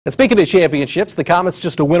And speaking of championships, the Komets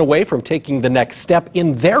just a win away from taking the next step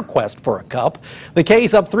in their quest for a cup. The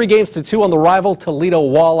K's up 3-2 on the rival Toledo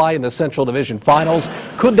Walleye in the Central Division Finals.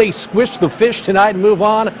 Could they squish the Fish tonight and move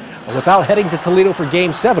on without heading to Toledo for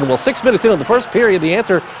Game 7? Well, 6 minutes into the first period, the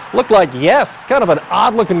answer looked like yes. Kind of an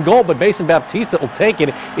odd-looking goal, but Mason Baptista will take it.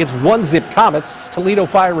 It's 1-0 Komets. Toledo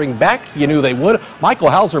firing back. You knew they would. Michael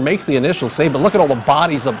Hauser makes the initial save, but look at all the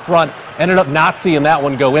bodies up front. Ended up not seeing that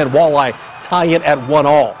one go in. Walleye tie it at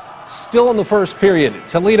 1-1. Still in the first period,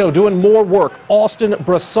 Toledo doing more work. Austin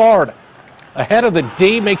Brassard ahead of the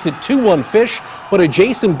D makes it 2-1 Fish, but a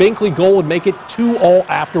Jason Binkley goal would make it 2-2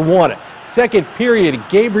 after one. Second period,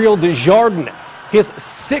 Gabriel Desjardins, his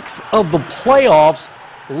 6th of the playoffs,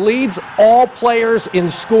 leads all players in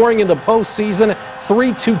scoring in the postseason.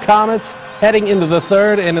 3-2 Komets heading into the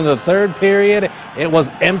third, and in the third period, it was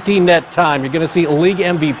empty net time. You're going to see league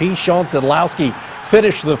MVP Sean Sedlowski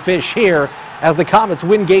finish the Fish here as the Komets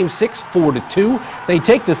win Game 6 4-2. They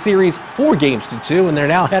take the series 4-2, and they're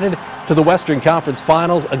now headed to the Western Conference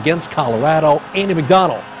Finals against Colorado. Andy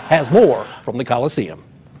McDonald has more from the Coliseum.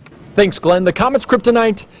 Thanks, Glenn. The Komets'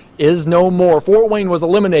 kryptonite is no more. Fort Wayne was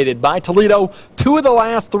eliminated by Toledo 2 of the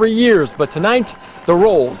last 3 years, but tonight the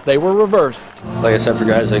roles, they were reversed. Like I said, for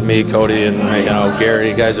guys like me, Cody, and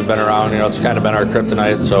Gary, guys have been around. It's kind of been our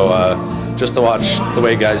kryptonite. So just to watch the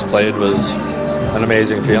way guys played was an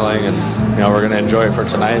amazing feeling, and we're going to enjoy it for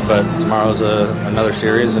tonight. But tomorrow's another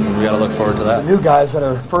series, and we got to look forward to that. The new guys that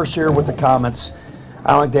are first year with the Komets,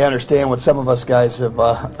 I don't think they understand what some of us guys have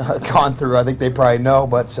gone through. I think they probably know,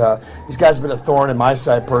 but these guys have been a thorn in my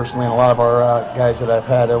side personally, and a lot of our guys that I've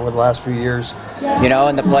had over the last few years.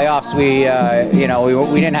 In the playoffs,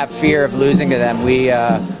 we didn't have fear of losing to them.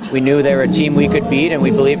 We knew they were a team we could beat, and we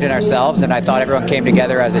believed in ourselves. And I thought everyone came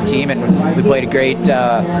together as a team, and we played a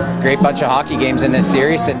great bunch of hockey games in this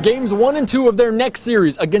series. And Games 1 and 2 of their next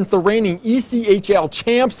series against the reigning ECHL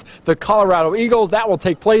champs, the Colorado Eagles, that will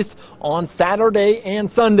take place on Saturday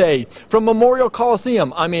and Sunday. From Memorial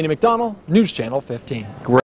Coliseum, I'm Andy McDonald, News Channel 15.